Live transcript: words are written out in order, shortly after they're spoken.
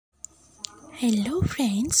Hello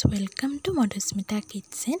friends, welcome to Modusmita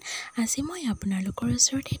Kitchen. আজি মই আপোনালোকৰ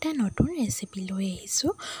ওচৰত এটা নতুন ৰেচিপি লৈ আহিছো।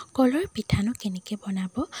 কলৰ পিঠানো কেনেকৈ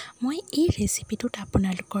বনাব মই এই ৰেচিপিটোত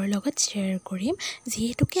আপোনালোকৰ লগত শ্বেয়াৰ কৰিম।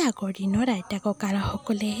 যেহেতুকে আগৰ দিনৰ আইতা ককাৰা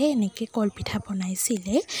হকলেহে এনেকৈ কল পিঠা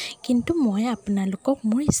বনাইছিলে, কিন্তু মই আপোনালোকক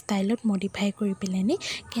মোৰ ষ্টাইলত মডিফাই কৰি পেলানি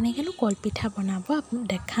কেনেকৈনো কল পিঠা বনাব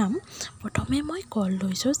দেখাম। প্ৰথমে মই কল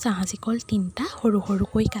লৈছোঁ, জাহাজী কল 3টা সৰু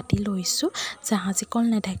সৰুকৈ কাটি লৈছোঁ। জাহাজী কল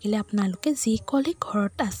নাথাকিলে আপোনালোকে যি কলে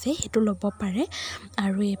ঘৰত আছে সেইটো ল'ব পাৰে।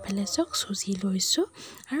 আৰু এইফালে চাওক চুজি লৈছোঁ,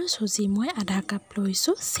 আৰু চুজি মই আধা কাপ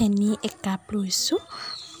লৈছোঁ, চেনি 1 কাপ লৈছোঁ,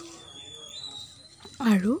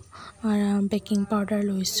 আৰু বেকিং পাউডাৰ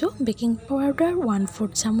লৈছোঁ। বেকিং পাউডাৰ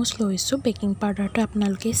 1/4 চামুচ লৈছোঁ। বেকিং পাউডাৰটো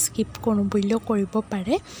আপোনালোকে স্কিপ কৰোঁ বুলিও কৰিব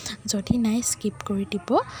পাৰে, যদি নাই স্কিপ কৰি দিব।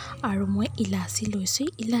 আৰু মই ইলাচি লৈছোঁ,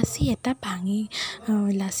 ইলাচি এটা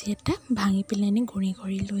ভাঙি পেলানি গুড়ি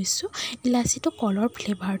কৰি লৈছোঁ। ইলাচিটো কলৰ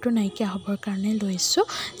ফ্লেভাৰটো নাইকিয়া হ'বৰ কাৰণে লৈছোঁ।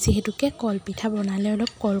 যিহেতুকে কল পিঠা বনালে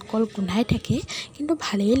অলপ কল গোন্ধাই থাকে, কিন্তু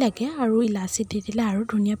ভালেই লাগে, আৰু ইলাচি দি দিলে আৰু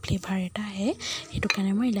ধুনীয়া ফ্লেভাৰ এটা আহে। সেইটো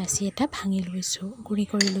কাৰণে মই ইলাচি এটা ভাঙি লৈছোঁ, গুড়ি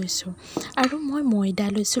কৰি লৈছোঁ। আৰু মই ময়দা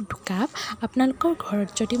লৈছোঁ 2 কাপ। আপোনালোকৰ ঘৰত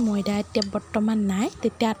যদি ময়দা এতিয়া বৰ্তমান নাই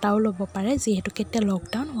তেতিয়া আটাও ল'ব পাৰে, যিহেতুকে এতিয়া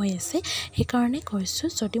লকডাউন হৈ আছে সেইকাৰণে কৈছোঁ।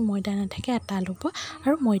 যদি ময়দা নাথাকে আটা ল'ব,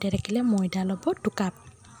 আৰু ময়দা থাকিলে ময়দা ল'ব 2 কাপ।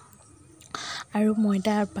 আৰু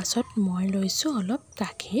ময়দাৰ পাছত মই লৈছোঁ অলপ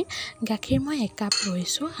গাখীৰ মই 1 কাপ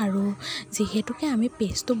লৈছোঁ। আৰু যিহেতুকে আমি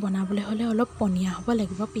পেষ্টটো বনাবলৈ হ'লে অলপ পনীয়া হ'ব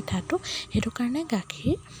লাগিব পিঠাটো, সেইটো কাৰণে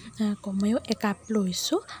গাখীৰ কমেও 1 কাপ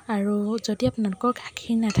লৈছোঁ। আৰু যদি আপোনালোকৰ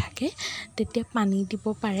গাখীৰ নাথাকে তেতিয়া পানী দিব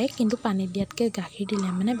পাৰে, কিন্তু পানী দিয়াতকৈ গাখীৰ দিলে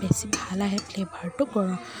মানে বেছি ভাল আহে ফ্লেভাৰটো।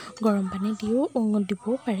 গৰম পানী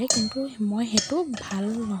দিবও পাৰে, কিন্তু মই সেইটো ভাল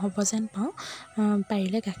নহ'ব যেন পাওঁ,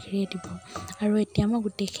 পাৰিলে গাখীৰেই দিব। আৰু এতিয়া মই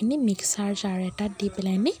গোটেইখিনি মিক্সাৰ জাৰ এটাত দি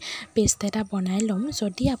পেলাইনি পেষ্ট এটা বনাই ল'ম।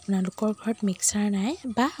 যদি আপোনালোকৰ ঘৰত মিক্সাৰ নাই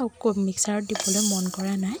বা মিক্সাৰত দিবলৈ মন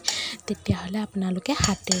কৰা নাই, তেতিয়াহ'লে আপোনালোকে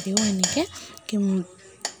হাতেৰেও এনেকৈ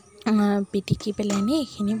পিটিকি পেলাইনি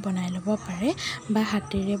এইখিনি বনাই ল'ব পাৰে, বা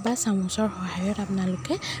হাতেৰে বা চামুচৰ সহায়ত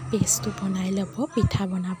আপোনালোকে পেষ্টটো বনাই ল'ব। পিঠা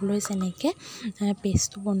বনাবলৈ যেনেকৈ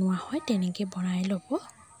পেষ্টটো বনোৱা হয় তেনেকৈ বনাই ল'ব,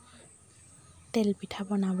 তেল পিঠা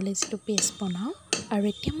বনাবলৈ যিটো পেষ্ট বনাওঁ। আৰু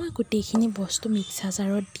এতিয়া মই গোটেইখিনি বস্তু মিক্সাৰ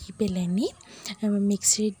জাৰত দি পেলাইনি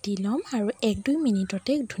মিক্সিত দি ল'ম, আৰু 1-2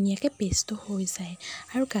 মিনিটতে ধুনীয়াকৈ পেষ্টটো হৈ যায়।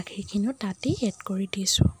 আৰু গাখীৰখিনিও তাতেই এড কৰি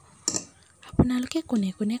দিছোঁ। আপোনালোকে কোনে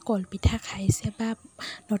কোনে কলপিঠা খাইছে, বা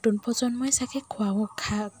নতুন প্ৰজন্মই চাগে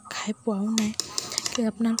খাই পোৱাও নাই।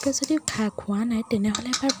 আপোনালোকে যদি খোৱা নাই তেনেহ'লে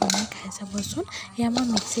এবাৰ বনাই খাই চাবচোন। এয়া মই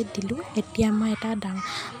মিক্সিত দিলোঁ। এতিয়া মই এটা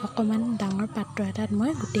অকণমান ডাঙৰ পাত্ৰ এটাত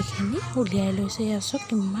মই গোটেইখিনি উলিয়াই লৈছোঁ। এয়া চাওক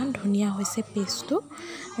কিমান ধুনীয়া হৈছে পেষ্টটো,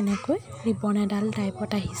 এনেকৈ ৰিবন এডাল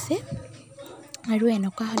টাইপত আহিছে। আৰু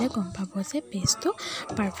এনেকুৱা হ'লে গম পাব যে পেষ্টটো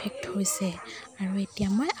পাৰফেক্ট হৈছে। আৰু এতিয়া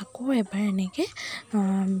মই আকৌ এবাৰ এনেকৈ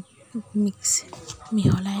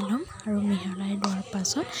মিহলাই ল'ম। আৰু মিহলাই লোৱাৰ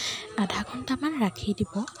পাছত আধা ঘণ্টামান ৰাখি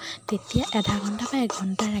দিব। তেতিয়া আধা ঘণ্টা বা 1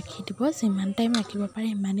 ঘণ্টা ৰাখি দিব, যিমান টাইম ৰাখিব পাৰে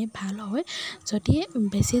সিমানেই ভাল হয়। যদি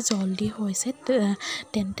বেছি জল্দি হৈছে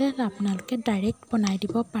তেন্তে আপোনালোকে ডাইৰেক্ট বনাই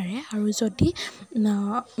দিব পাৰে, আৰু যদি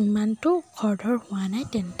ইমানটো খৰধৰ হোৱা নাই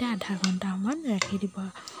তেন্তে আধা ঘণ্টামান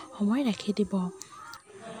সময় ৰাখি দিব।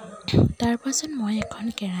 তাৰ পাছত মই এখন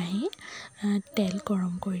কেৰাহীত তেল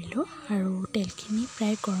গৰম কৰিলোঁ, আৰু তেলখিনি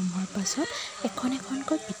প্ৰায় গৰম হোৱাৰ পাছত এখন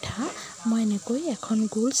এখনকৈ পিঠা মই এনেকৈ এখন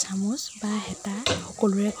গোল চামুচ বা হেতা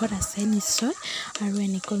সকলোৰে ঘৰত আছে নিশ্চয়, আৰু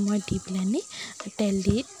এনেকৈ মই দি পেলানি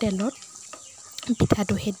তেলত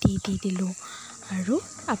পিঠাটোহে দি দিলোঁ। আৰু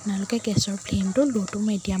আপোনালোকে গেছৰ ফ্লেমটো ল' টু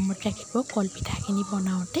মিডিয়ামত ৰাখিব। কলপিঠাখিনি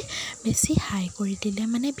বনাওঁতে বেছি হাই কৰি দিলে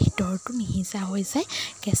মানে ভিতৰটো নিসিজা হৈ যায়,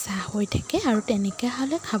 কেঁচা হৈ থাকে, আৰু তেনেকৈ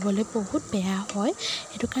হ'লে খাবলৈ বহুত বেয়া হয়।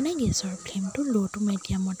 সেইটো কাৰণে গেছৰ ফ্লেমটো ল' টু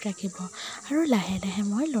মিডিয়ামত ৰাখিব, আৰু লাহে লাহে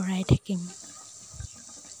মই লৰাই থাকিম।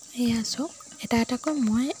 এয়া চাওক এটা এটাকৈ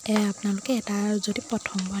মই আপোনালোকে এটা যদি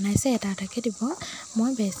প্ৰথম বনাইছে এটা এটাকৈ দিব।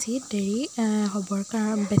 মই বেছি দেৰি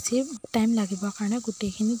বেছি টাইম লাগিবৰ কাৰণে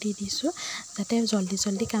গোটেইখিনি দি দিছোঁ, যাতে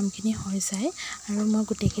জল্দি কামখিনি হৈ যায়। আৰু মই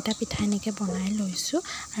গোটেইকেইটা পিঠা এনেকৈ বনাই লৈছোঁ।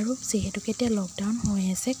 আৰু যিহেতুকে এতিয়া লকডাউন হৈ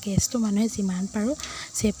আছে, গেছটো মানুহে যিমান পাৰোঁ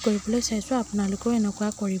ছেভ কৰিবলৈ চাইছোঁ। আপোনালোকেও এনেকুৱা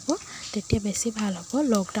কৰিব, তেতিয়া বেছি ভাল হ'ব।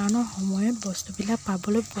 লকডাউনৰ সময়ত বস্তুবিলাক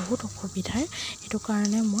পাবলৈ বহুত অসুবিধাৰ, সেইটো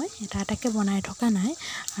কাৰণে মই এটা এটাকৈ বনাই থকা নাই।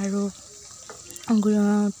 আৰু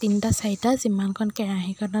তিনিটা চাৰিটা যিমানখন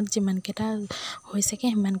কেৰাহীখনত যিমানকেইটা হৈছেগৈ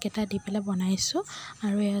সিমানকেইটা দি পেলাই বনাইছোঁ।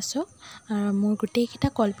 আৰু এয়া চাওক মোৰ গোটেইকেইটা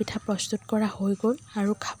কলপিঠা প্ৰস্তুত কৰা হৈ গ'ল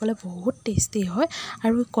আৰু খাবলৈ বহুত টেষ্টি হয়।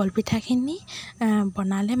 আৰু কলপিঠাখিনি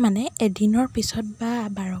বনালে মানে এদিনৰ পিছত বা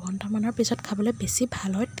 12 ঘণ্টামানৰ পিছত খাবলৈ বেছি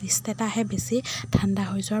ভাল হয়, টেষ্ট এটা আহে বেছি ঠাণ্ডা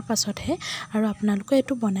হৈ যোৱাৰ পাছতহে। আৰু আপোনালোকে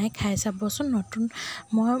এইটো বনাই খাই চাবচোন।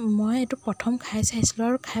 মই এইটো প্ৰথম খাই চাইছিলোঁ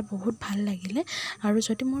আৰু খাই বহুত ভাল লাগিলে। আৰু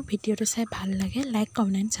যদি মোৰ ভিডিঅ'টো চাই ভাল লাগে লাইক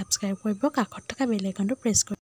কমেণ্ট ছাবস্ক্ৰাইব কৰিব, কাষত থকা বেল আইকনটো প্ৰেছ কৰিব।